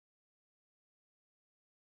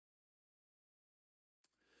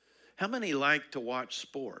How many like to watch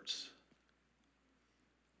sports?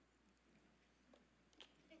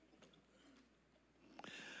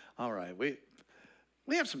 All right, we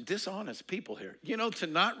have some dishonest people here. You know, to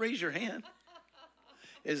not raise your hand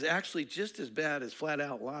is actually just as bad as flat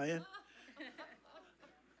out lying.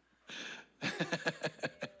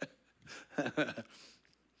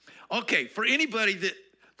 Okay, for anybody that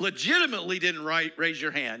legitimately didn't raise your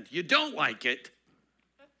hand, you don't like it.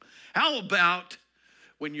 How about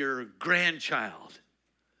when your grandchild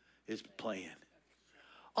is playing?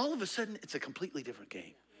 All of a sudden, it's a completely different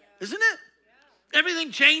game, isn't it?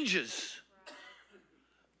 Everything changes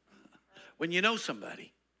when you know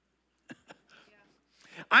somebody.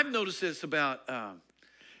 I've noticed this about,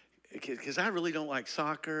 because I really don't like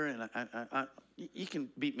soccer, and you can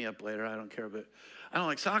beat me up later, I don't care, but I don't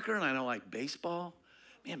like soccer and I don't like baseball.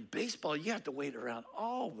 Man, baseball, you have to wait around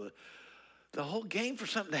all the whole game for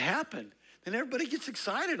something to happen. Then everybody gets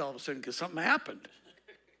excited all of a sudden because something happened.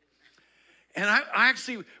 And I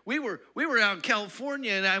actually, we were out in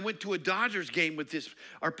California, and I went to a Dodgers game with this.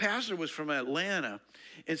 Our pastor was from Atlanta,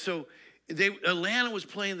 and so Atlanta was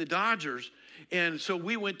playing the Dodgers, and so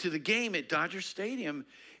we went to the game at Dodger Stadium,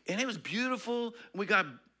 and it was beautiful. We got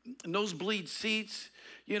nosebleed seats,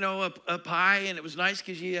 you know, up high, and it was nice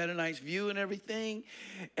because you had a nice view and everything,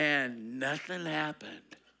 and nothing happened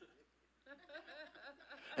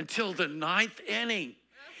until the ninth inning,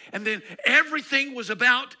 and then everything was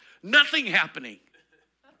about nothing happening.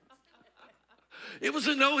 It was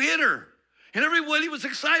a no-hitter, and everybody was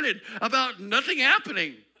excited about nothing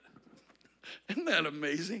happening. Isn't that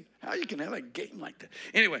amazing? How you can have a game like that?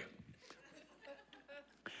 Anyway,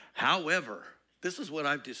 however, this is what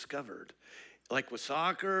I've discovered, like with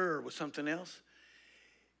soccer or with something else.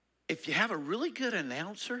 If you have a really good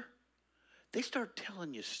announcer, they start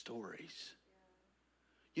telling you stories.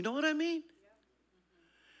 You know what I mean?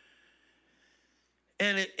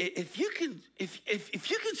 And if you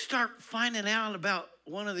can start finding out about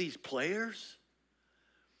one of these players,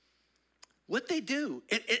 what they do,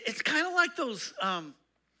 it's kind of like those.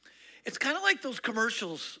 It's kind of like those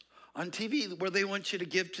commercials on TV where they want you to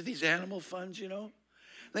give to these animal funds. You know,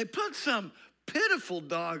 they put some pitiful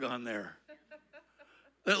dog on there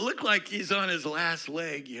that looked like he's on his last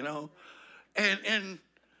leg. You know, and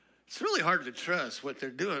it's really hard to trust what they're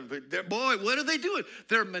doing. But boy, what are they doing?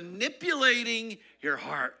 They're manipulating your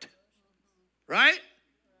heart, right?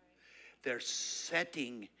 They're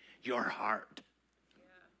setting your heart.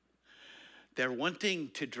 They're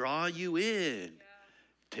wanting to draw you in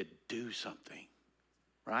to do something,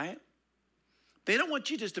 right? They don't want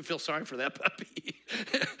you just to feel sorry for that puppy.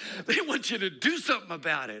 They want you to do something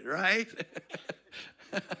about it, right?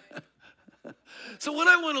 So what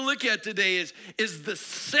I want to look at today is the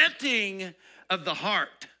setting of the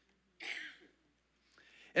heart.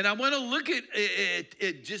 And I want to look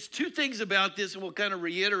at just two things about this, and we'll kind of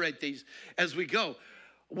reiterate these as we go.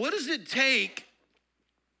 What does it take?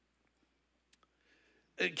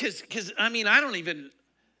 Because I mean, I don't even,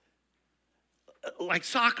 like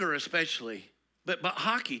soccer especially, but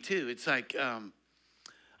hockey too. It's like,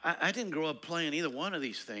 I didn't grow up playing either one of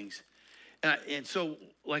these things. And so,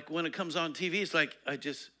 like, when it comes on TV, it's like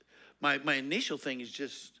my initial thing is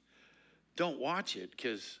just don't watch it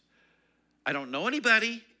because I don't know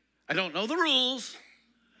anybody. I don't know the rules.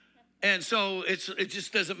 And so it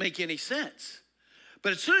just doesn't make any sense.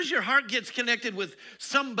 But as soon as your heart gets connected with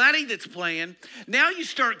somebody that's playing, now you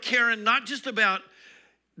start caring not just about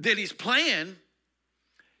that he's playing,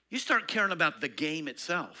 you start caring about the game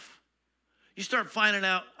itself. You start finding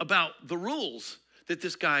out about the rules that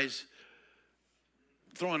this guy's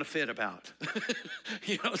throwing a fit about.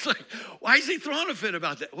 You know, it's like, why is he throwing a fit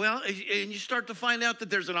about that? Well, and you start to find out that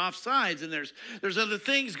there's an offsides and there's other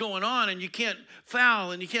things going on, and you can't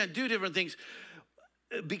foul and you can't do different things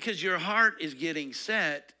because your heart is getting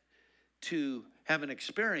set to have an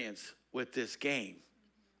experience with this game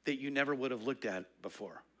that you never would have looked at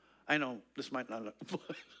before. I know this might not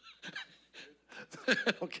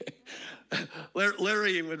okay.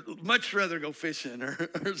 Larry would much rather go fishing or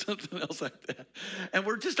something else like that. And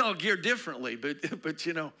we're just all geared differently, but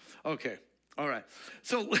you know, okay. All right.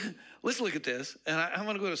 So let's look at this. And I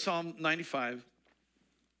want to go to Psalm 95.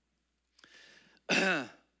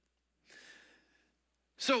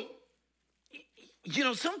 So, you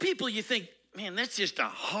know, some people you think, man, that's just a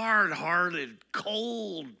hard-hearted,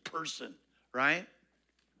 cold person, right?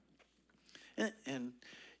 And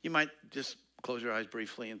you might just close your eyes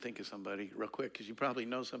briefly and think of somebody real quick because you probably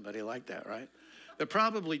know somebody like that, right? They're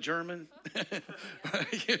probably German.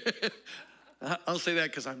 I'll say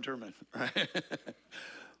that because I'm German, right?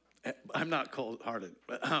 I'm not cold-hearted.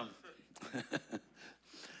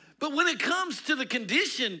 But when it comes to the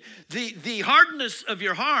condition, the hardness of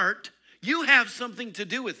your heart, you have something to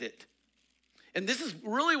do with it. And this is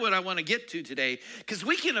really what I want to get to today, because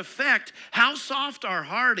we can affect how soft our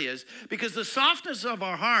heart is, because the softness of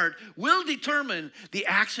our heart will determine the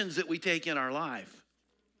actions that we take in our life.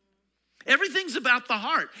 Everything's about the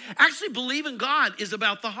heart. Actually, believing God is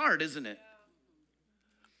about the heart, isn't it?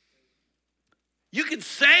 You can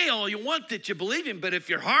say all you want that you believe Him, but if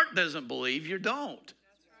your heart doesn't believe, you don't.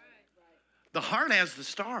 The heart has the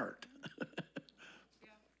start.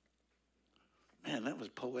 Man, that was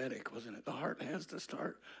poetic, wasn't it? The heart has the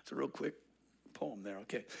start. It's a real quick poem there,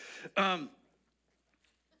 okay.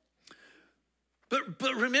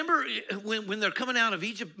 But remember when they're coming out of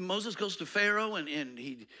Egypt, Moses goes to Pharaoh and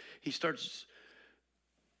he starts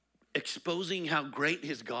exposing how great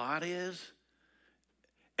his God is.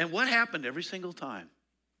 And what happened every single time?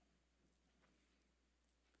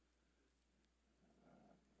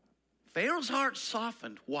 Pharaoh's heart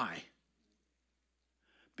softened. Why?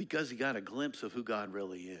 Because he got a glimpse of who God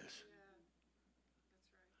really is.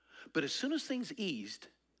 But as soon as things eased,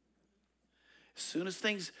 as soon as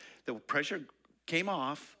the pressure came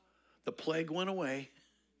off, the plague went away,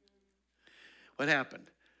 what happened?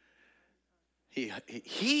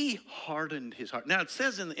 He hardened his heart. Now it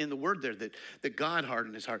says in the word there that God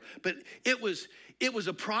hardened his heart. But it was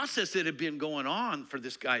a process that had been going on for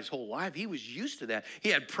this guy's whole life. He was used to that. He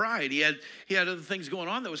had pride. He had other things going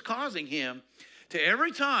on that was causing him to,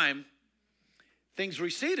 every time things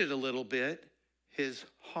receded a little bit, his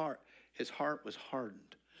heart was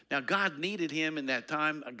hardened. Now God needed him in that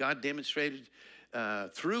time. God demonstrated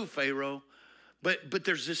through Pharaoh. But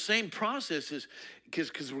there's this same process,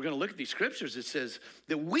 because we're going to look at these scriptures. It says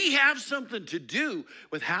that we have something to do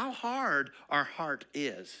with how hard our heart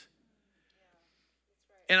is.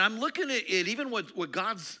 And I'm looking at it, even what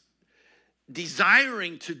God's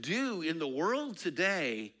desiring to do in the world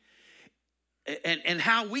today, and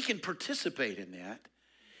how we can participate in that.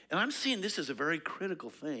 And I'm seeing this as a very critical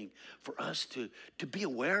thing for us to be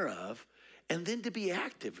aware of and then to be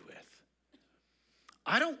active with.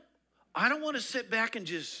 I don't want to sit back and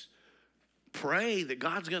just pray that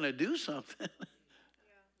God's going to do something.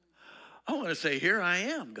 I want to say, here I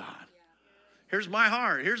am, God. Here's my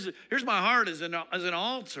heart. Here's my heart as an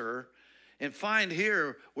altar, and find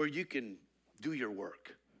here where you can do your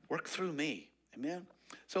work. Work through me. Amen?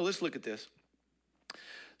 So let's look at this.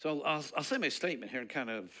 So I'll say my statement here and kind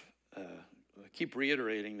of keep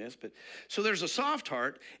reiterating this. But so there's a soft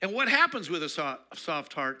heart, and what happens with a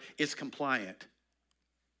soft heart is compliant.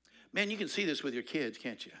 Man, you can see this with your kids,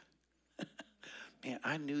 can't you? Man,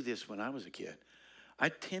 I knew this when I was a kid. I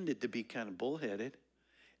tended to be kind of bullheaded,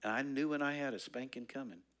 and I knew when I had a spanking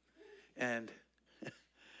coming. And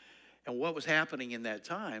what was happening in that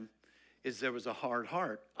time is there was a hard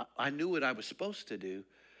heart. I knew what I was supposed to do,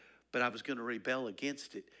 but I was going to rebel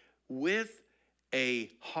against it. With a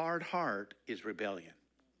hard heart is rebellion,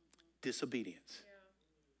 disobedience.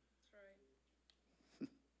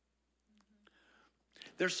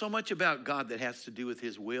 There's so much about God that has to do with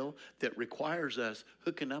His will that requires us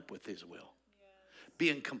hooking up with His will,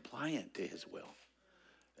 being compliant to His will.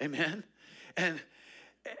 Amen? And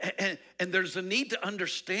there's a need to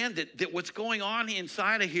understand that what's going on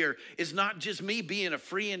inside of here is not just me being a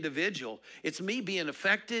free individual. It's me being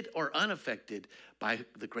affected or unaffected by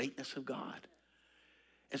the greatness of God.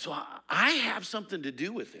 And so I have something to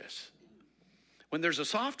do with this. When there's a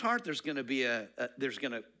soft heart, there's going to be a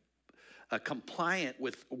compliant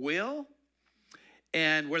with will.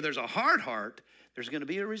 And where there's a hard heart, there's going to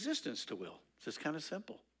be a resistance to will. It's just kind of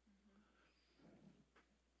simple.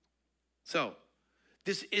 So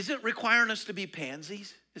this isn't requiring us to be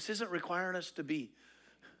pansies. This isn't requiring us to be,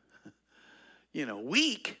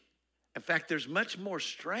 weak. In fact, there's much more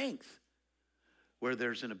strength where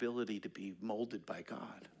there's an ability to be molded by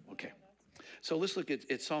God. Okay. So let's look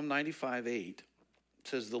at Psalm 95:8. It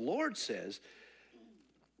says, the Lord says,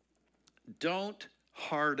 don't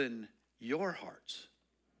harden your hearts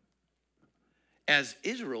as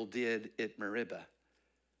Israel did at Meribah,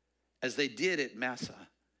 as they did at Massah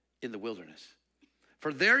in the wilderness.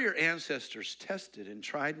 For there your ancestors tested and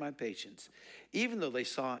tried my patience, even though they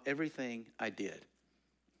saw everything I did.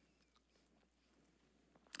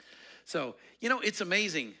 So, it's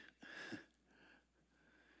amazing.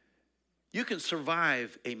 You can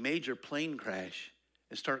survive a major plane crash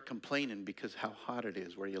and start complaining because how hot it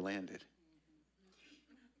is where you landed.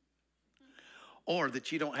 Or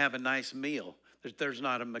that you don't have a nice meal. There's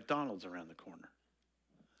not a McDonald's around the corner.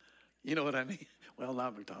 You know what I mean? Well,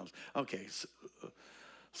 not McDonald's. Okay,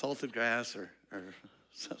 salted grass or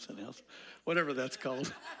something else. Whatever that's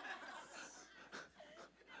called.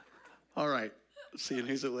 All right. Seeing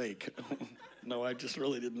who's awake. No, I just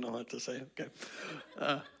really didn't know what to say.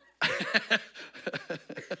 Okay.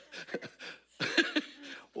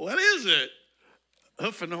 What is it?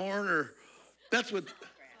 Hoof and horn, or that's what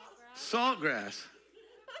saltgrass.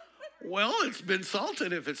 Well, it's been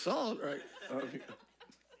salted if it's salt, right?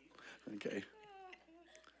 Okay.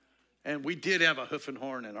 And we did have a hoof and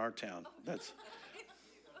horn in our town.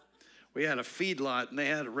 We had a feedlot, and they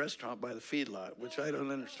had a restaurant by the feedlot, which I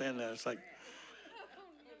don't understand that. It's like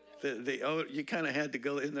you kind of had to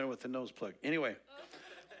go in there with the nose plug. Anyway.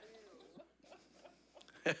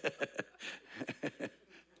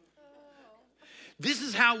 This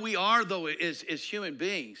is how we are, though, as human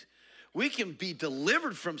beings. We can be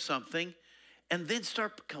delivered from something and then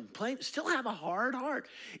start complaining, still have a hard heart.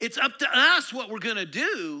 It's up to us what we're going to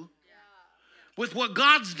do with what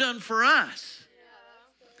God's done for us.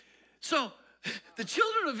 So the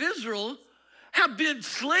children of Israel have been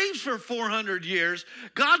slaves for 400 years.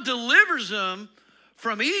 God delivers them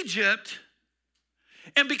from Egypt.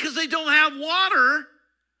 And because they don't have water,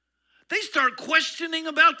 they start questioning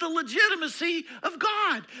about the legitimacy of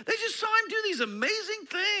God. They just saw him do these amazing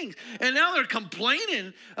things. And now they're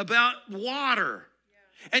complaining about water.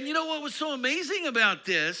 And you know what was so amazing about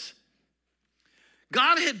this?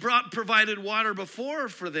 God had provided water before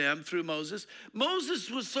for them through Moses. Moses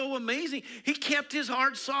was so amazing. He kept his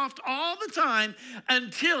heart soft all the time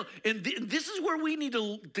until, and this is where we need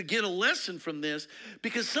to get a lesson from this,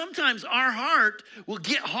 because sometimes our heart will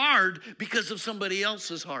get hard because of somebody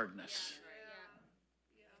else's hardness.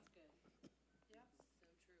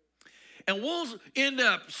 And we'll end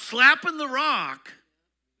up slapping the rock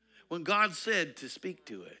when God said to speak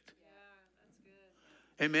to it.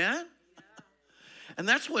 Amen? And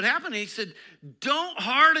that's what happened. He said, don't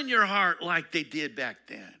harden your heart like they did back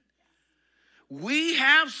then. We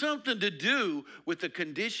have something to do with the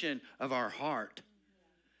condition of our heart.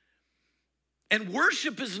 And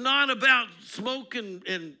worship is not about smoke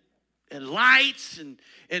and lights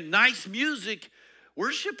and nice music.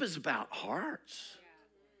 Worship is about hearts.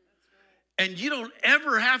 And you don't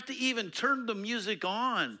ever have to even turn the music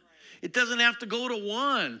on. It doesn't have to go to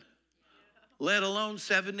 1, let alone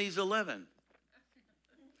 70s 11.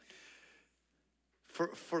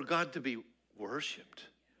 For God to be worshiped,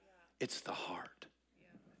 it's the heart.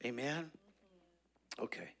 Amen?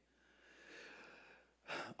 Okay.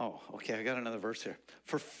 Oh, okay, I got another verse here.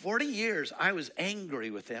 For 40 years, I was angry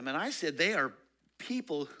with them, and I said, they are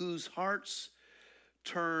people whose hearts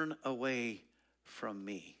turn away from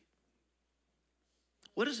me.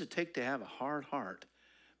 What does it take to have a hard heart?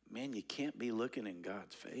 Man, you can't be looking in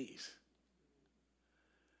God's face.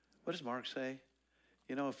 What does Mark say?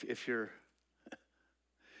 You know,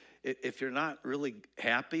 if you're not really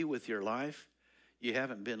happy with your life, you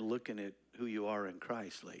haven't been looking at who you are in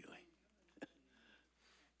Christ lately.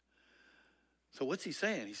 So what's he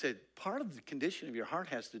saying? He said, part of the condition of your heart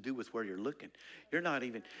has to do with where you're looking. You're not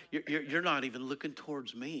even looking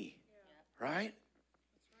towards me, right?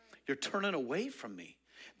 You're turning away from me.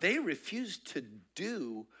 They refuse to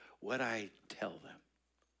do what I tell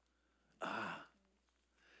them.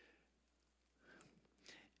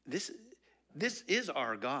 This is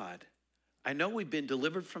our God. I know we've been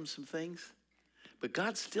delivered from some things, but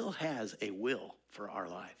God still has a will for our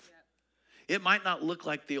life. It might not look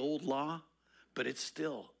like the old law, but it's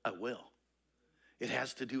still a will. It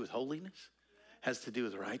has to do with holiness, has to do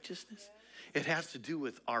with righteousness. It has to do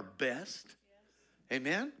with our best.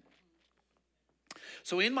 Amen?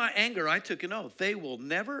 So in my anger, I took an oath. They will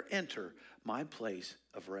never enter my place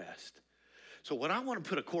of rest. So what I want to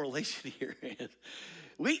put a correlation here is,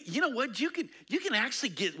 you know what? You can actually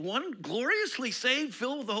get one gloriously saved,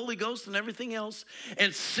 filled with the Holy Ghost and everything else,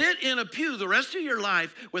 and sit in a pew the rest of your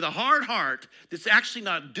life with a hard heart that's actually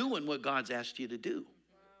not doing what God's asked you to do.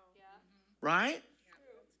 Right?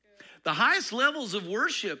 The highest levels of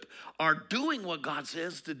worship are doing what God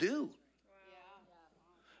says to do.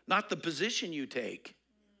 Not the position you take.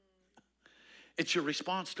 It's your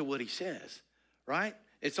response to what he says. Right?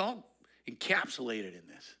 It's all encapsulated in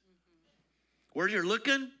this. Where you're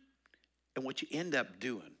looking and what you end up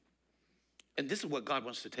doing. And this is what God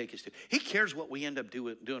wants to take us to. He cares what we end up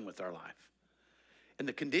doing with our life. And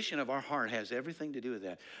the condition of our heart has everything to do with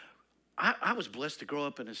that. I was blessed to grow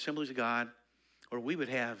up in Assemblies of God where we would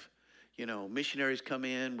have, missionaries come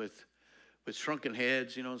in with shrunken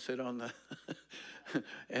heads, and sit on the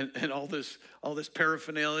and all this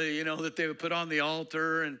paraphernalia, that they would put on the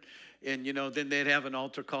altar, and then they'd have an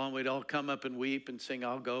altar call, and we'd all come up and weep and sing,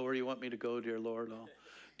 I'll go where you want me to go, dear Lord. I'll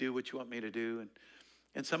do what you want me to do.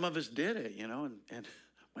 And some of us did it, and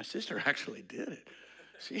my sister actually did it.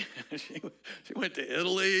 She, she, she went to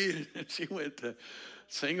Italy, and she went to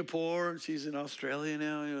Singapore, and she's in Australia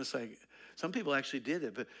now. You know, it's like some people actually did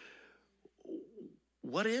it, but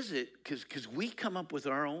what is it? Because we come up with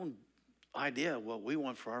our own idea of what we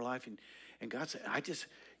want for our life, and God said,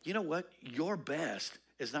 you know what? Your best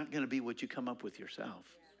is not going to be what you come up with yourself.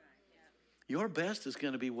 Your best is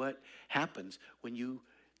going to be what happens when you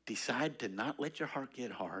decide to not let your heart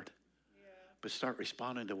get hard, but start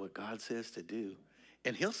responding to what God says to do.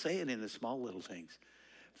 And he'll say it in the small little things.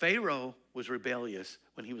 Pharaoh was rebellious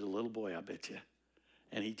when he was a little boy, I bet you.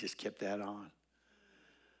 And he just kept that on.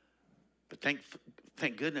 But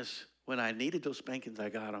thank goodness, when I needed those spankings, I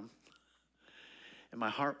got them. And my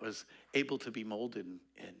heart was able to be molded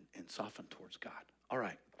and softened towards God. All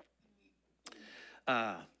right.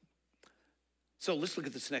 So let's look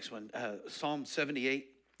at this next one. Psalm 78.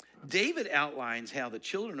 David outlines how the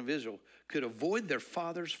children of Israel could avoid their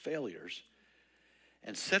father's failures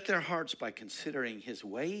and set their hearts by considering his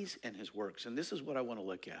ways and his works. And this is what I want to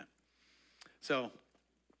look at. So,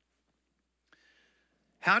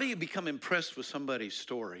 how do you become impressed with somebody's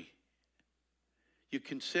story? You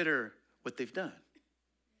consider what they've done,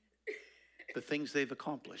 the things they've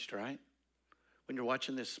accomplished, right? When you're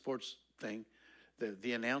watching this sports thing,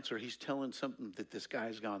 the announcer, he's telling something that this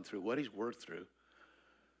guy's gone through, what he's worked through.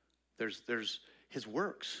 There's his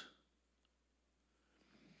works.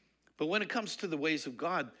 But when it comes to the ways of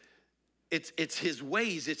God, it's his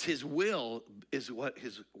ways, it's his will is what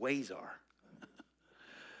his ways are.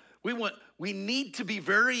 We need to be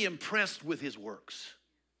very impressed with his works.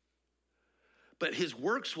 But his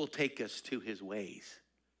works will take us to his ways.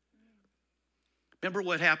 Remember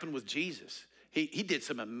what happened with Jesus? He did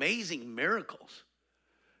some amazing miracles,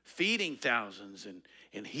 feeding thousands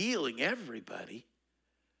and healing everybody.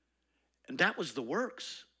 And that was the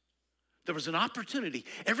works. There was an opportunity.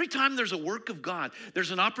 Every time there's a work of God,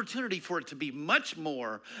 there's an opportunity for it to be much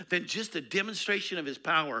more than just a demonstration of his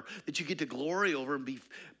power that you get to glory over and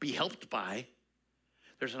be helped by.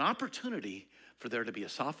 There's an opportunity for there to be a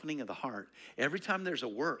softening of the heart. Every time there's a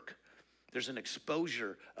work, there's an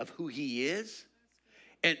exposure of who he is.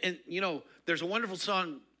 And you know, there's a wonderful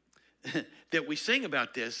song that we sing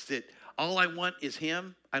about this, that all I want is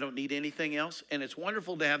him. I don't need anything else. And it's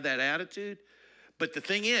wonderful to have that attitude. But the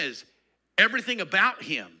thing is, everything about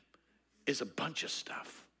him is a bunch of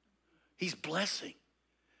stuff. He's blessing.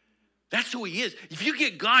 That's who he is. If you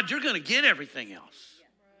get God, you're going to get everything else.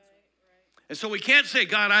 And so we can't say,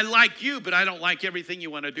 God, I like you, but I don't like everything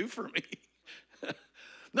you want to do for me.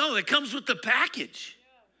 No, that comes with the package.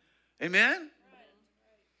 Amen?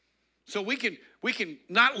 So we can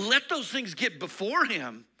not let those things get before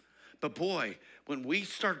him. But boy, when we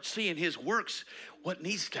start seeing his works, what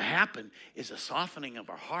needs to happen is a softening of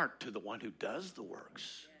our heart to the one who does the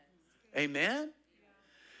works. Amen?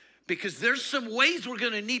 Because there's some ways we're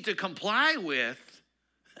going to need to comply with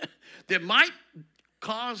that might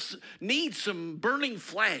need some burning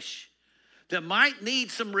flesh, that might need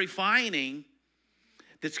some refining,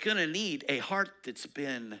 that's going to need a heart that's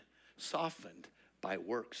been softened by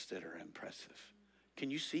works that are impressive. Can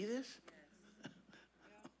you see this?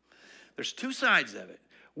 There's two sides of it.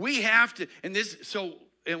 We have to, and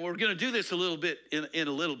we're going to do this a little bit in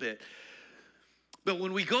a little bit. But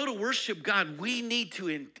when we go to worship God, we need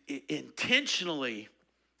to intentionally,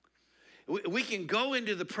 we can go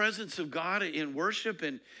into the presence of God in worship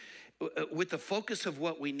and with the focus of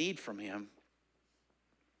what we need from him.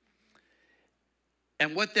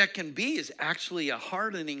 And what that can be is actually a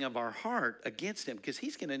hardening of our heart against him, because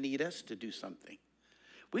he's going to need us to do something.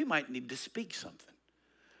 We might need to speak something.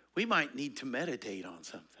 We might need to meditate on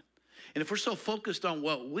something. And if we're so focused on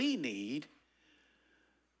what we need,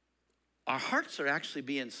 our hearts are actually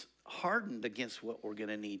being hardened against what we're going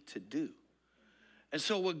to need to do. And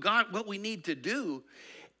so what we need to do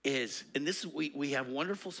is, and this is, we have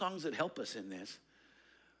wonderful songs that help us in this,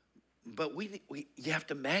 but you have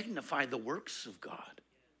to magnify the works of God.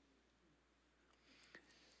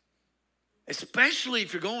 Especially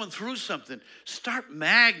if you're going through something, start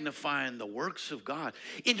magnifying the works of God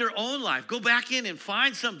in your own life. Go back in and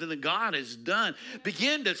find something that God has done.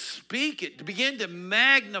 Begin to speak it. Begin to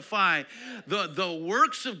magnify the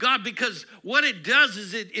works of God, because what it does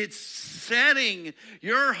is it's setting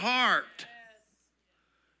your heart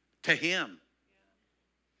to him.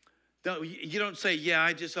 You don't say, yeah,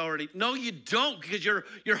 I just already. No, you don't, because your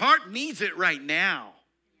heart needs it right now.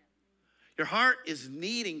 Your heart is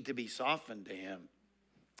needing to be softened to him.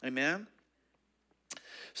 Amen?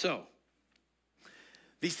 So,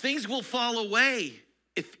 these things will fall away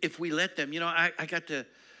if we let them. You know, I got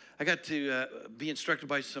to be instructed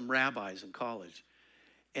by some rabbis in college.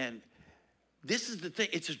 And this is the thing.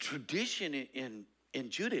 It's a tradition in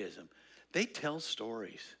Judaism. They tell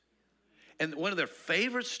stories. And one of their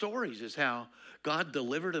favorite stories is how God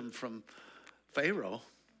delivered them from Pharaoh,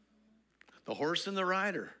 the horse and the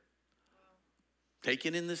rider,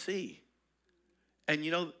 taken in the sea. And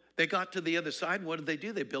you know, they got to the other side, and what did they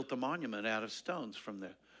do? They built a monument out of stones from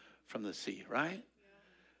the sea, right?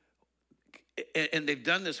 And they've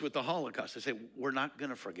done this with the Holocaust. They say, we're not going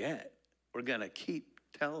to forget. We're going to keep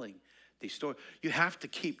telling these stories. You have to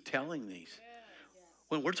keep telling these.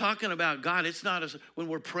 When we're talking about God, it's not when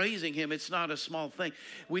we're praising him, it's not a small thing.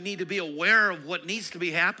 We need to be aware of what needs to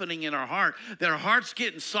be happening in our heart, that our heart's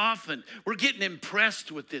getting softened. We're getting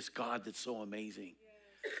impressed with this God that's so amazing.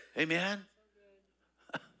 Amen?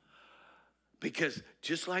 Because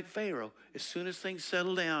just like Pharaoh, as soon as things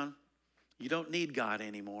settle down, you don't need God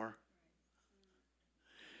anymore.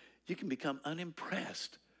 You can become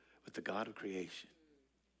unimpressed with the God of creation.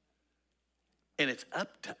 And it's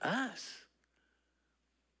up to us.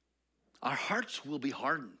 Our hearts will be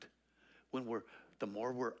hardened the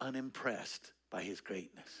more we're unimpressed by his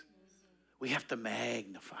greatness. We have to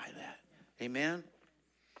magnify that. Amen?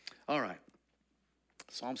 All right.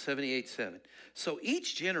 Psalm 78:7. So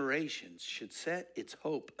each generation should set its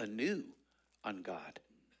hope anew on God,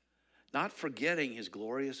 not forgetting his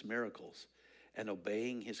glorious miracles and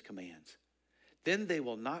obeying his commands. Then they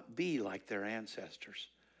will not be like their ancestors,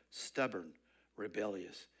 stubborn,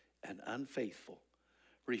 rebellious, and unfaithful,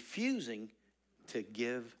 refusing to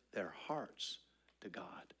give their hearts to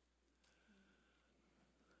God.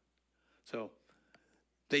 So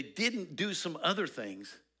they didn't do some other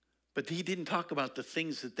things, but he didn't talk about the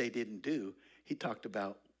things that they didn't do. He talked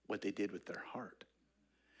about what they did with their heart.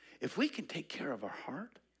 If we can take care of our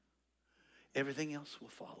heart, everything else will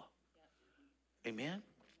follow. Amen?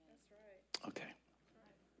 That's right. Okay.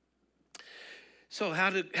 So how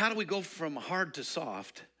do we go from hard to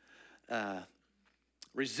soft,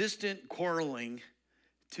 resistant, quarreling,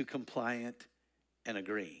 to compliant and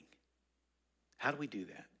agreeing? How do we do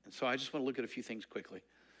that? And so I just want to look at a few things quickly.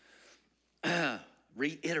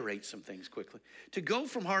 Reiterate some things quickly. To go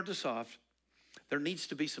from hard to soft, there needs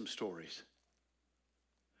to be some stories.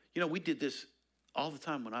 You know, we did this all the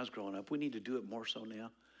time when I was growing up. We need to do it more so now.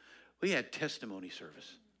 We had testimony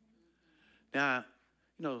service. Now,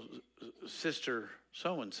 you know, Sister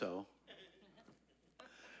so-and-so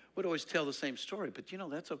would always tell the same story, but you know,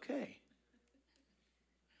 that's okay.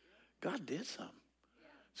 God did something.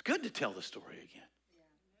 It's good to tell the story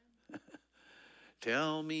again.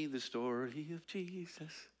 Tell me the story of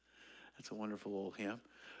Jesus. That's a wonderful old hymn.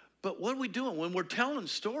 But what are we doing when we're telling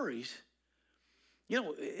stories? You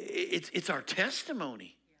know, it's our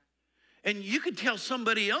testimony. And you can tell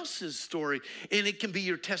somebody else's story, and it can be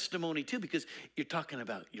your testimony too, because you're talking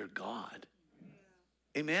about your God.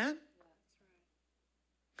 Amen?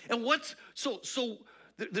 And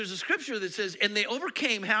there's a scripture that says, and they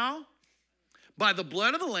overcame how? By the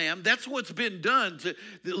blood of the Lamb. That's what's been done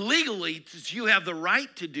legally. You have the right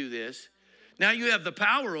to do this. Now you have the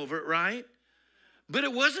power over it, right? But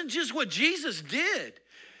it wasn't just what Jesus did.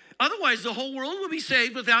 Otherwise, the whole world would be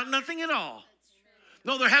saved without nothing at all.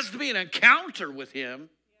 No, there has to be an encounter with him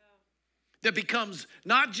that becomes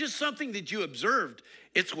not just something that you observed,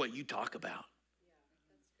 it's what you talk about.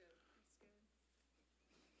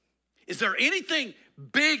 Is there anything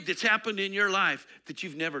big that's happened in your life that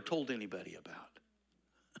you've never told anybody about?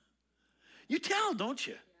 You tell, don't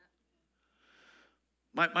you?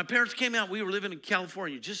 My parents came out. We were living in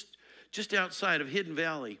California, just outside of Hidden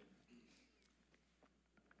Valley.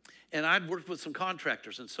 And I'd worked with some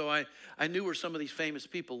contractors, and so I knew where some of these famous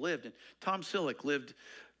people lived. And Tom Selleck lived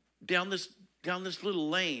down this little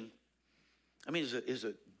lane. I mean, it's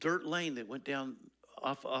a dirt lane that went down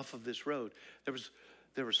off of this road.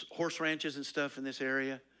 There was horse ranches and stuff in this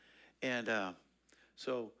area, and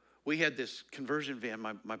so we had this conversion van.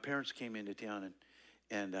 My parents came into town,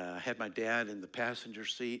 and I had my dad in the passenger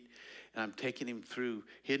seat, and I'm taking him through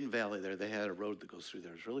Hidden Valley there. They had a road that goes through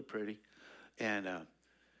there. It's really pretty, and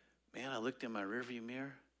man, I looked in my rearview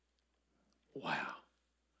mirror. Wow.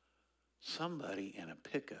 Somebody in a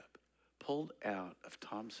pickup pulled out of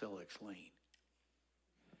Tom Selleck's lane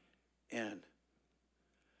and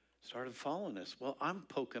started following us. Well, I'm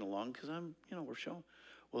poking along because we're showing.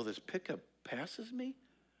 Well, this pickup passes me.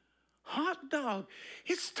 Hot dog.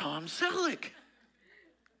 It's Tom Selleck.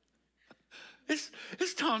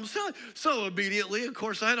 It's Tom Selleck. So immediately, of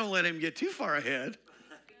course, I don't let him get too far ahead.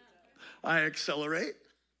 I accelerate.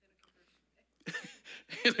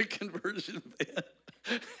 In a conversion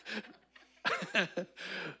van.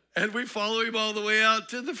 And we follow him all the way out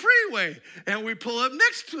to the freeway. And we pull up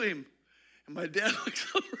next to him. And my dad looks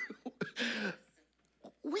over.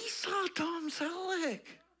 We saw Tom Selleck.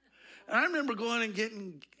 And I remember going and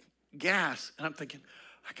getting gas, and I'm thinking,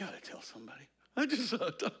 I got to tell somebody. I just saw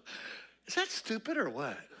Tom. Is that stupid or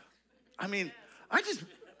what? I mean,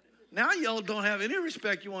 now y'all don't have any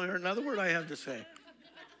respect. You want to hear another word I have to say.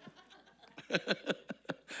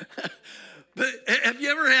 But have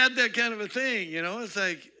you ever had that kind of a thing? You know, it's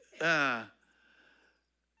like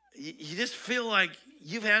you just feel like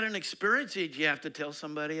you've had an experience that you have to tell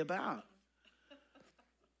somebody about.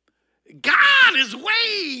 God is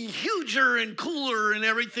way huger and cooler and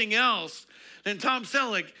everything else than Tom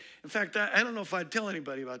Selleck. In fact, I don't know if I'd tell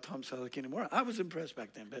anybody about Tom Selleck anymore. I was impressed back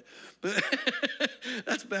then, but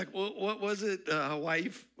that's back. What was it? Hawaii?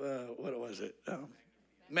 What was it?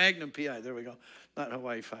 Magnum PI. There we go. Not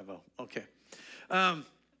Hawaii 5-0. Okay. But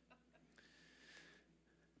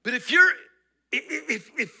if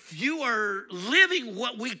you are living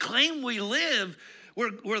what we claim we live,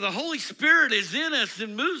 where the Holy Spirit is in us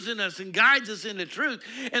and moves in us and guides us into truth,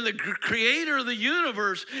 and the creator of the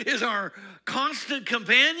universe is our constant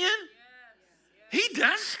companion, he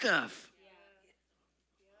does stuff.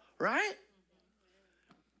 Right?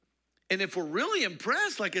 And if we're really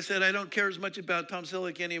impressed, like I said, I don't care as much about Tom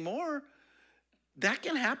Selleck anymore, that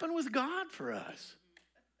can happen with God for us.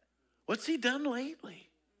 What's he done lately?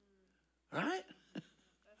 Right?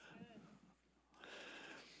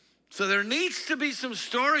 So there needs to be some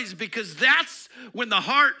stories, because that's when the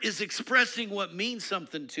heart is expressing what means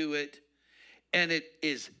something to it, and it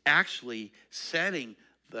is actually setting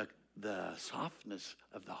the softness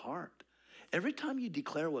of the heart. Every time you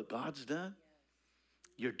declare what God's done,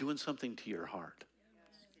 you're doing something to your heart.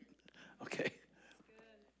 Okay?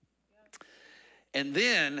 And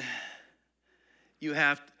then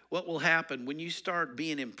what will happen when you start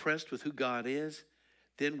being impressed with who God is,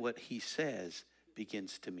 then what he says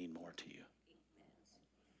begins to mean more to you.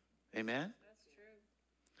 Amen? That's true.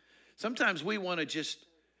 Sometimes we want to just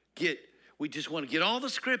get all the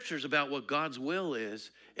scriptures about what God's will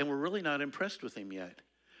is, and we're really not impressed with him yet.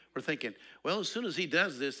 We're thinking, well, as soon as he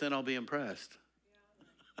does this, then I'll be impressed.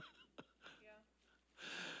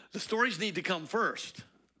 The stories need to come first.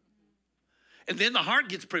 And then the heart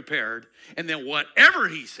gets prepared, and then whatever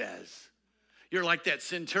he says, you're like that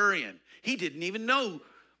centurion. He didn't even know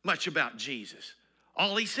much about Jesus.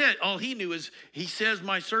 All he knew is, he says,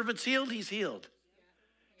 my servant's healed, he's healed.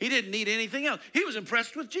 He didn't need anything else. He was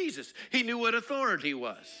impressed with Jesus. He knew what authority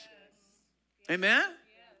was. Amen?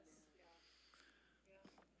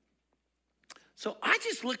 So I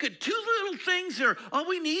just look at two little things there. All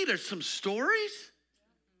we need are some stories,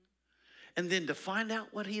 and then to find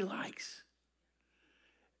out what he likes.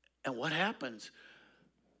 And what happens,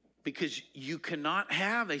 because you cannot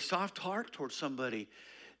have a soft heart towards somebody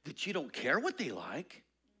that you don't care what they like,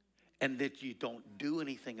 and that you don't do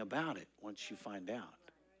anything about it once you find out.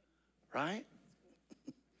 Right?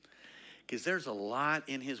 Because there's a lot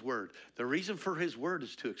in his word. The reason for his word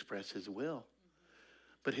is to express his will.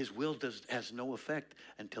 But his will has no effect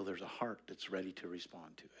until there's a heart that's ready to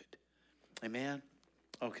respond to it. Amen?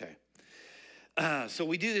 Okay. So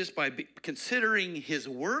we do this by considering his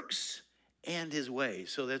works and his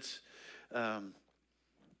ways. So that's the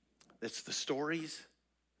stories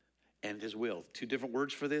and his will. Two different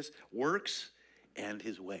words for this: works and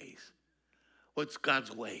his ways. What's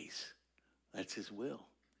God's ways? That's his will.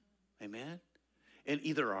 Amen? And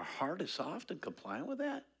either our heart is soft and compliant with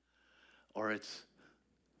that, or it's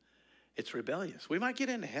rebellious. We might get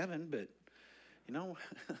into heaven, but,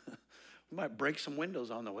 we might break some windows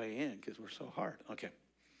on the way in because we're so hard. Okay.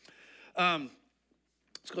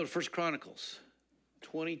 Let's go to 1 Chronicles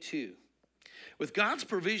 22. With God's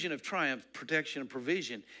provision of triumph, protection, and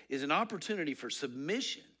provision is an opportunity for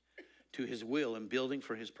submission to his will and building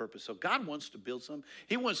for his purpose. So God wants to build something.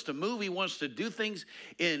 He wants to move. He wants to do things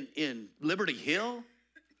in Liberty Hill.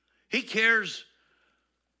 He cares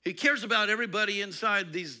about everybody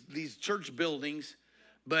inside these church buildings,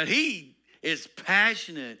 but he is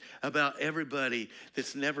passionate about everybody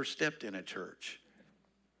that's never stepped in a church,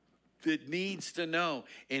 that needs to know,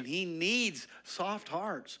 and he needs soft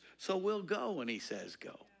hearts. So we'll go when he says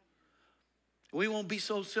go. We won't be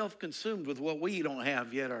so self-consumed with what we don't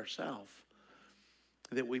have yet ourselves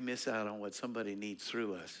that we miss out on what somebody needs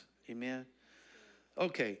through us. Amen?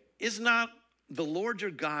 Okay, is not the Lord your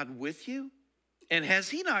God with you? And has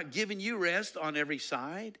he not given you rest on every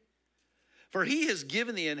side? For he has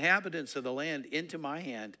given the inhabitants of the land into my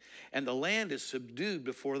hand, and the land is subdued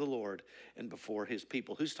before the Lord and before his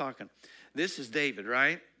people. Who's talking? This is David,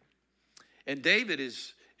 right? And David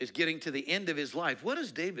is getting to the end of his life. What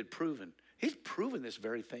has David proven? He's proven this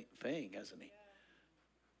very thing, hasn't he?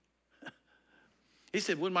 He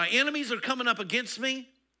said, when my enemies are coming up against me,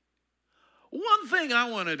 one thing I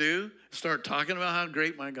want to do is start talking about how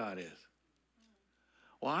great my God is.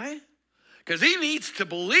 Why? Because he needs to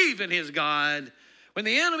believe in his God. When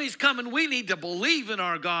the enemy's coming, we need to believe in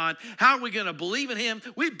our God. How are we going to believe in him?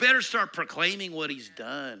 We better start proclaiming what he's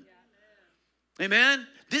done. Amen?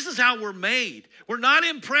 This is how we're made. We're not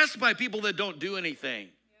impressed by people that don't do anything.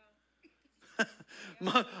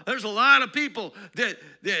 There's a lot of people that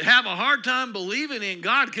have a hard time believing in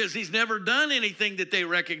God because he's never done anything that they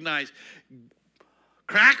recognize.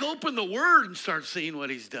 Crack open the word and start seeing what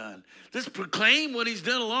he's done. Just proclaim what he's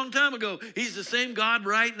done a long time ago. He's the same God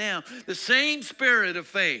right now. The same spirit of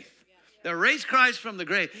faith that raised Christ from the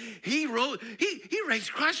grave. He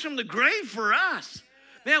raised Christ from the grave for us.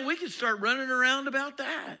 Man, we can start running around about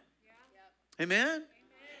that. Amen?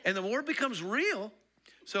 And the more it becomes real.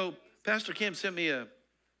 So Pastor Kim sent me I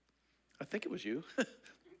think it was you,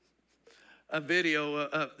 a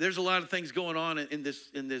video. There's a lot of things going on in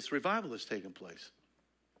this revival that's taking place.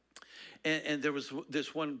 And there was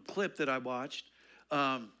this one clip that I watched,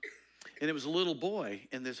 and it was a little boy,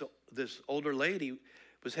 and this older lady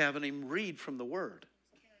was having him read from the Word.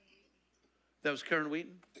 That was Karen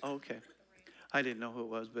Wheaton? Oh, okay. I didn't know who it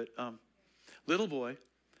was, but little boy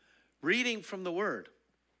reading from the Word.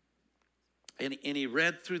 And he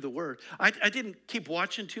read through the Word. I didn't keep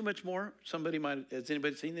watching too much more. Has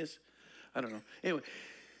anybody seen this? I don't know. Anyway.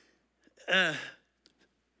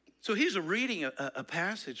 So he's reading a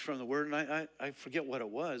passage from the Word, and I forget what it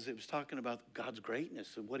was. It was talking about God's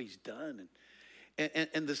greatness and what he's done.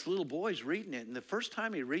 And this little boy's reading it, and the first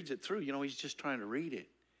time he reads it through, he's just trying to read it.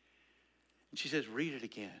 And she says, read it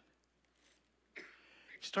again.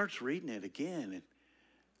 He starts reading it again,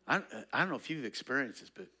 and I don't know if you've experienced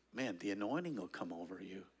this, but man, the anointing will come over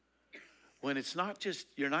you. When it's not just,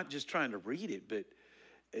 you're not just trying to read it, but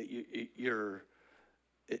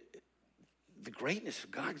the greatness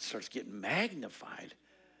of God starts getting magnified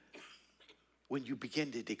when you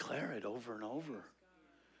begin to declare it over and over.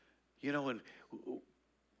 And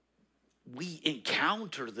we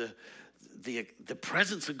encounter the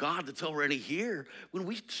presence of God that's already here when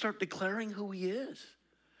we start declaring who he is.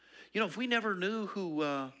 If we never knew who,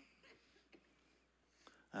 I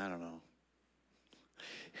don't know.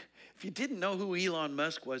 If you didn't know who Elon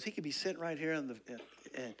Musk was, he could be sitting right here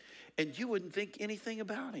and you wouldn't think anything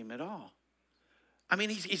about him at all. I mean,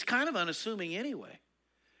 he's kind of unassuming anyway.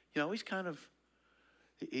 He's kind of,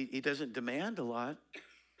 he doesn't demand a lot.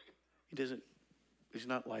 He's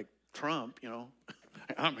not like Trump,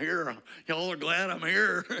 I'm here. Y'all are glad I'm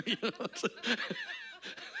here.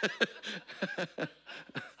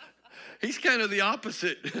 He's kind of the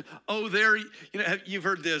opposite. Oh, there, you've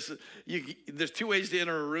heard this. There's two ways to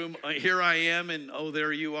enter a room. Here I am, and oh,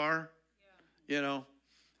 there you are. Yeah.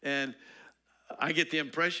 And I get the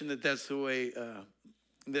impression that that's the way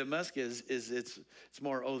that Musk is it's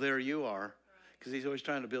more, oh, there you are, because he's always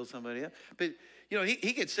trying to build somebody up. But,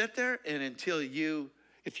 he could sit there, and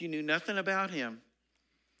if you knew nothing about him,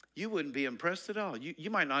 you wouldn't be impressed at all.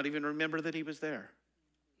 You might not even remember that he was there.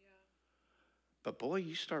 But boy,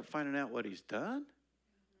 you start finding out what he's done.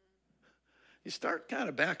 You start kind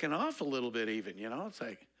of backing off a little bit even, It's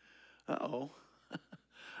like, uh-oh.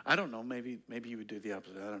 I don't know, maybe you would do the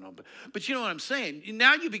opposite. I don't know. But you know what I'm saying?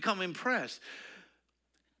 Now you become impressed.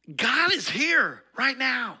 God is here right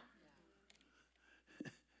now.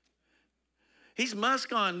 He's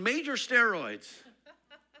Musk on major steroids.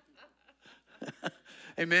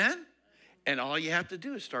 Amen? And all you have to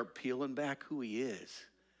do is start peeling back who he is.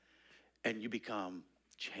 And you become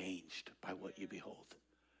changed by what you behold.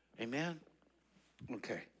 Amen?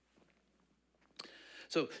 Okay.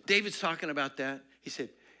 So David's talking about that. He said,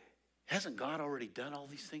 hasn't God already done all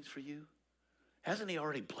these things for you? Hasn't he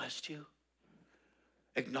already blessed you?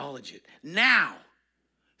 Acknowledge it. Now,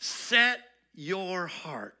 set your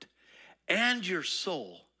heart and your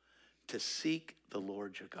soul to seek the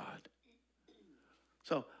Lord your God.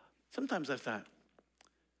 So sometimes I thought,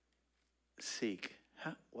 seek.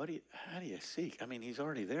 How do you seek? I mean, he's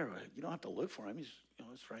already there. You don't have to look for him.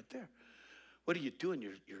 It's right there. What are you doing?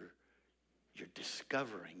 You're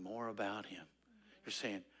discovering more about him. You're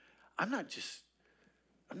saying, I'm not just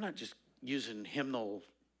using hymnal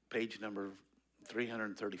page number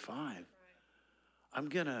 335. Right. I'm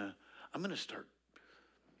gonna start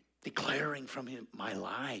declaring from him my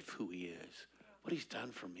life who he is, what he's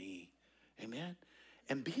done for me. Amen.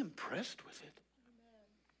 And be impressed with it.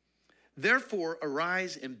 Therefore,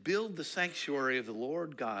 arise and build the sanctuary of the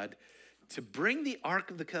Lord God to bring the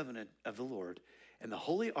ark of the covenant of the Lord and the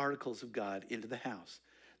holy articles of God into the house.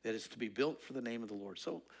 that is to be built for the name of the Lord.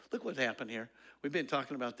 So look what happened here. We've been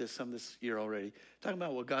talking about this some this year already, talking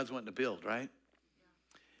about what God's wanting to build, right?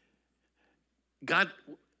 God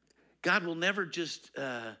will never just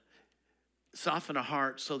soften a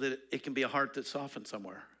heart so that it can be a heart that's softened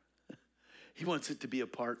somewhere. He wants it to be a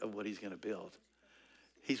part of what he's going to build.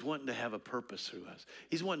 He's wanting to have a purpose through us.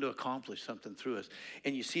 He's wanting to accomplish something through us.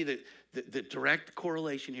 And you see the direct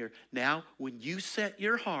correlation here. Now, when you set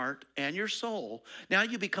your heart and your soul, now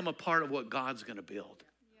you become a part of what God's going to build.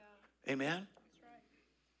 Yeah. Amen? That's right.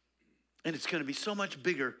 And it's going to be so much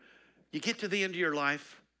bigger. You get to the end of your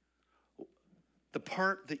life, the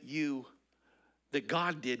part that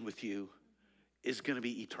God did with you is going to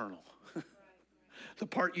be eternal. Right. The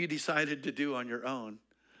part you decided to do on your own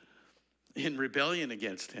in rebellion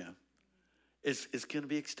against him is going to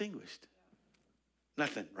be extinguished.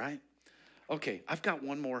 Nothing, right? Okay, I've got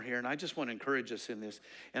one more here, and I just want to encourage us in this.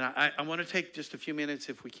 And I want to take just a few minutes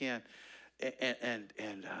if we can.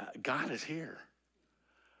 And God is here.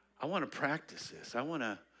 I want to practice this. I want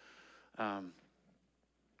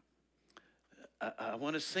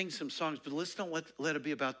to sing some songs, but let's don't let it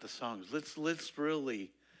be about the songs. Let's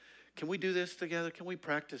really, can we do this together? Can we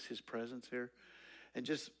practice his presence here? And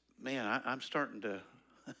just, man, I'm starting to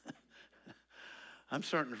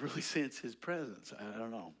really sense his presence. I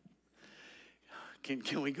don't know.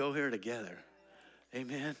 Can we go here together?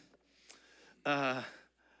 Amen.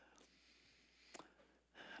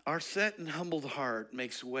 Our set and humbled heart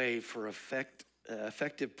makes way for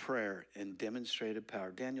effective prayer and demonstrated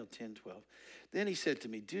power. Daniel 10:12. Then he said to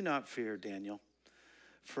me, do not fear, Daniel,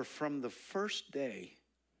 for from the first day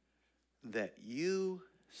that you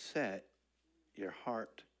set your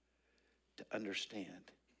heart to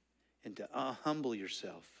understand and to humble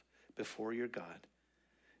yourself before your God,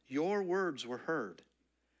 your words were heard,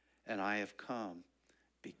 and I have come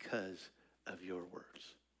because of your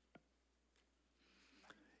words.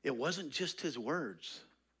 It wasn't just his words.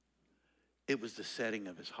 It was the setting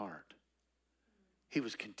of his heart. He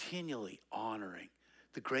was continually honoring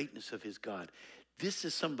the greatness of his God. This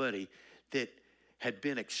is somebody that had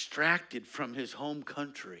been extracted from his home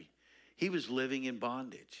country. He was living in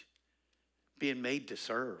bondage, being made to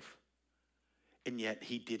serve. And yet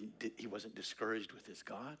he wasn't discouraged with his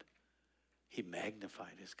God. He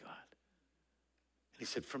magnified his God. And he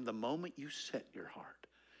said, from the moment you set your heart,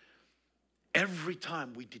 every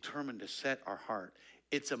time we determine to set our heart,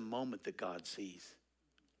 it's a moment that God sees.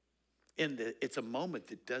 And it's a moment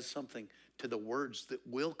that does something to the words that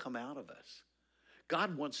will come out of us.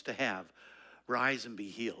 God wants to have rise and be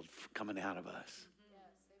healed coming out of us. Yes,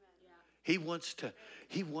 amen.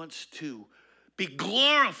 He wants to be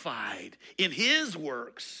glorified in his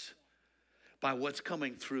works by what's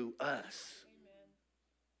coming through us. Amen.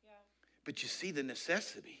 Yeah. But you see the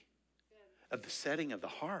necessity of the setting of the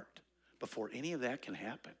heart before any of that can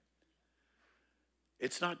happen.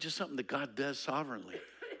 It's not just something that God does sovereignly.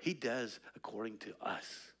 He does according to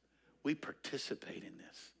us. We participate in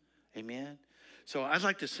this. Amen. So I'd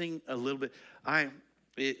like to sing a little bit. I've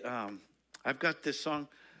got this song.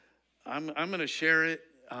 I'm going to share it.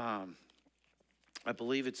 I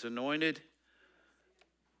believe it's Anointed.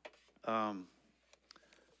 But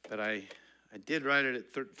I did write it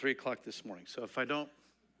at 3 o'clock this morning. So if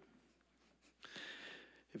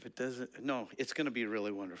it doesn't, no, it's going to be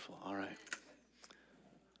really wonderful. All right.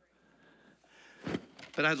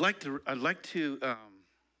 But I'd like to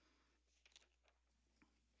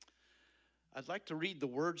read the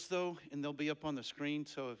words though, and they'll be up on the screen.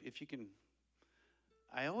 So if you can,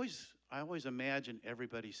 I always imagine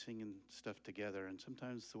everybody singing stuff together, and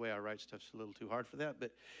sometimes the way I write stuff's a little too hard for that.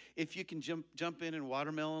 But if you can jump in and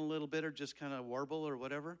watermelon a little bit, or just kind of warble or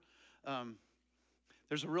whatever,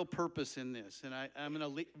 there's a real purpose in this. And I'm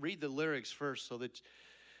going to read the lyrics first, so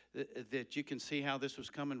that you can see how this was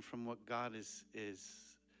coming from what God is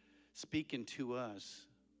speaking to us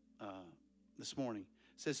this morning.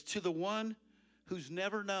 It says, to the one who's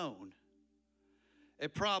never known a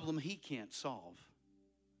problem he can't solve,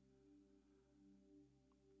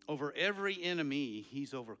 over every enemy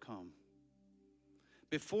he's overcome.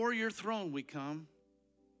 Before your throne we come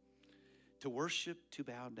to worship, to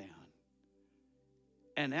bow down,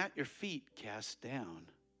 and at your feet cast down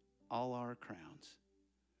all our crowns.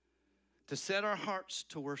 To set our hearts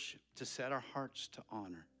to worship, to set our hearts to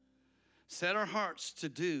honor, set our hearts to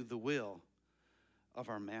do the will of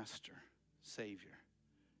our Master, Savior,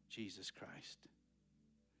 Jesus Christ.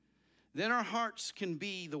 Then our hearts can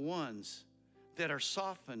be the ones that are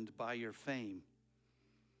softened by your fame,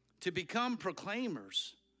 to become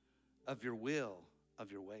proclaimers of your will, of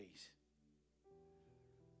your ways.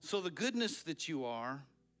 So the goodness that you are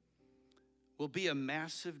will be a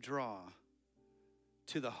massive draw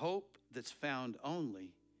to the hope that's found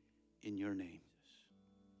only in your name.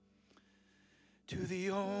 To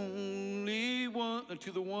the only one,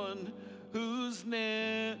 to the one who's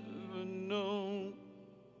never known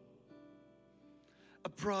a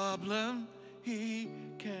problem he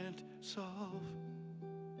can't solve,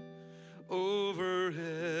 over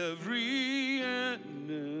every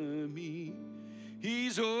enemy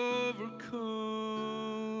he's overcome.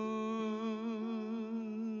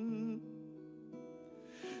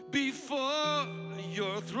 Before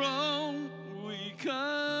your throne we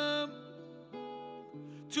come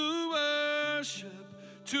to worship,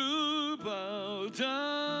 to bow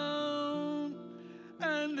down,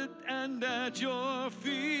 and at your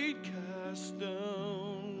feet cast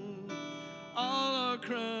down all our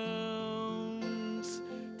crowns,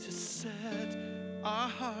 to set our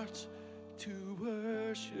hearts to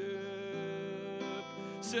worship,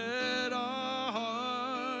 set our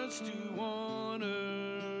hearts to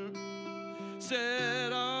honor,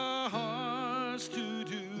 set our hearts to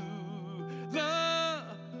do the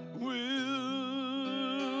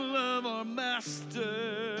will of our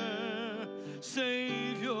Master,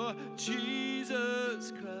 Savior,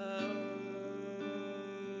 Jesus Christ,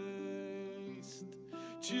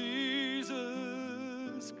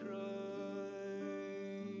 Jesus Christ.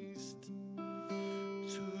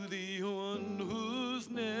 To the one who's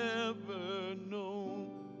never known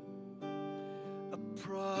a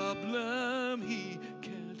problem he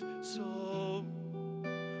can't solve,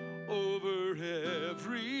 over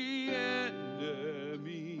every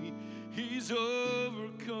enemy he's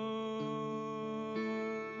overcome.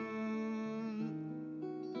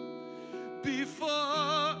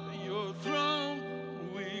 Before your throne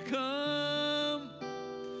we come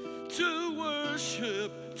to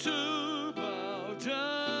worship, to bow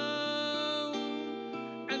down,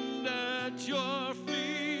 and at your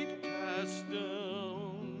feet cast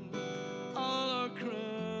down all our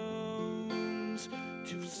crowns,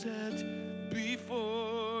 to set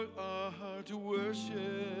before our heart to worship,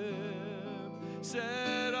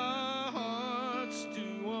 set our hearts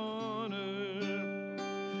to honor,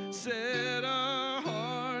 set our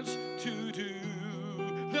hearts to do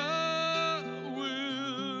the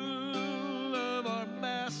will of our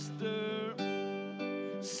Master,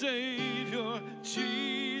 Savior,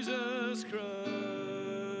 Jesus Christ.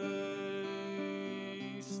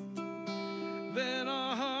 Then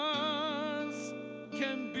our hearts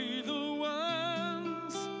can be the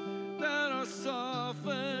ones that are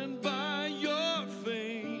softened by your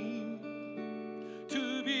fame,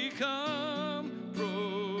 to become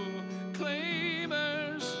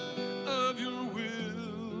proclaimers of your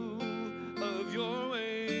will, of your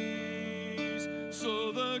ways,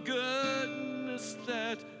 so the goodness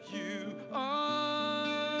that you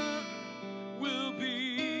are will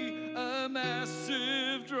be a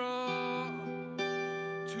massive draw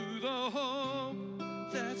to the hope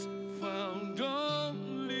that's found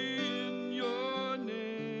only in your name.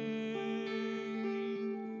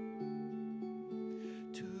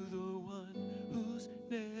 To the one who's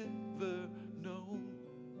never known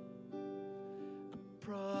a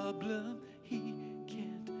problem he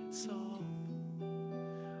can't solve,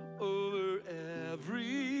 over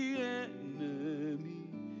every enemy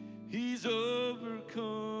he's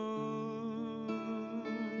overcome.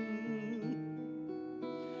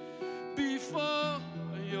 Before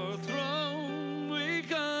your throne we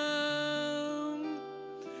come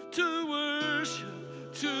to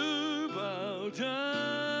worship, to bow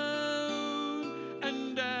down,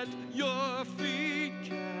 and at your feet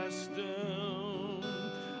cast down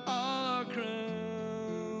our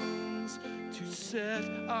crowns, to set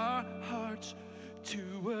our hearts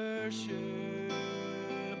to worship,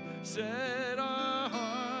 set our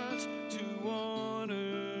hearts to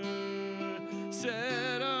honor,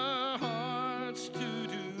 set our hearts to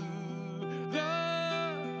do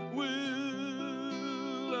the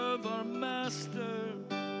will of our Master,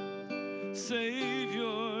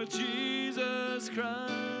 Savior, Jesus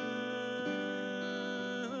Christ.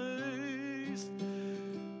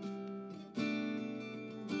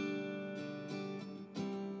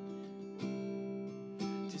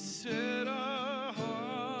 To set our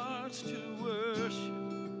hearts to worship,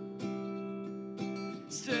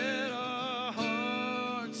 set our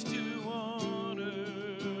hearts to honor,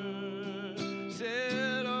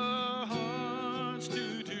 set our hearts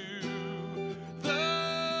to do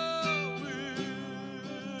the will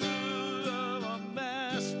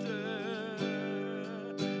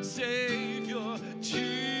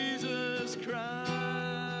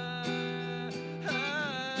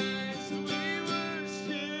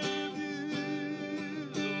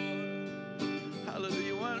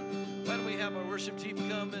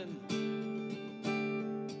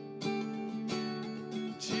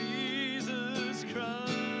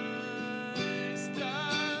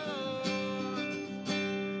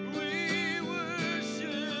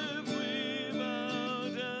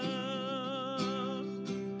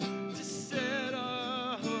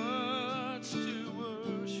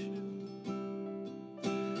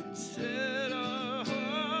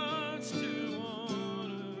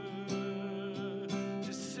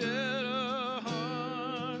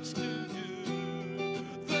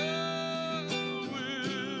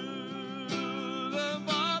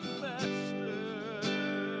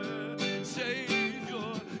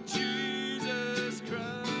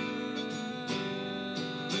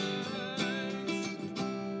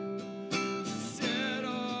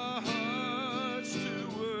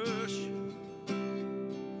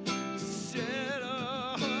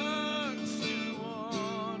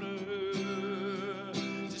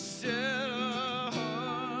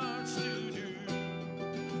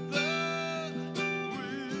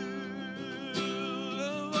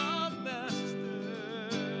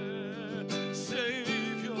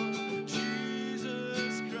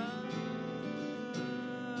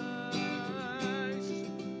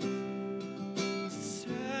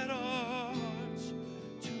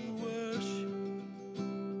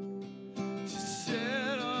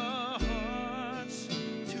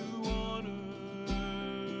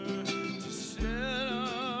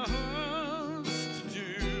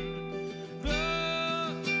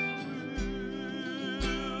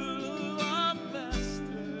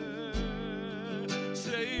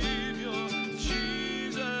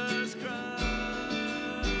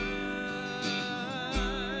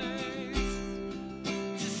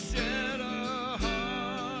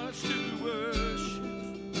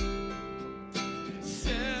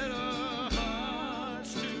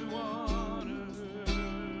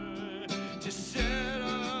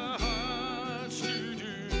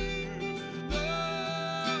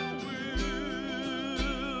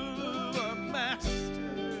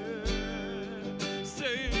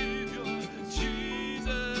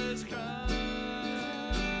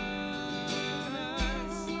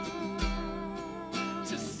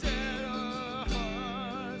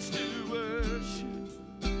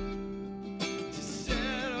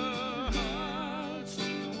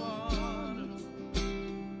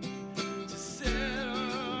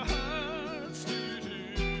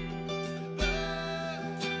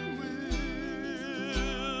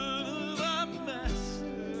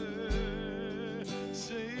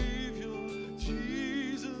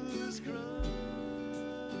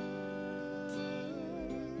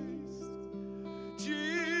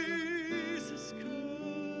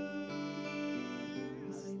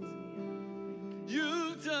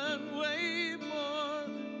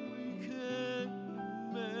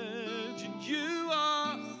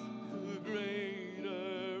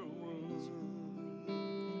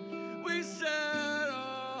we say.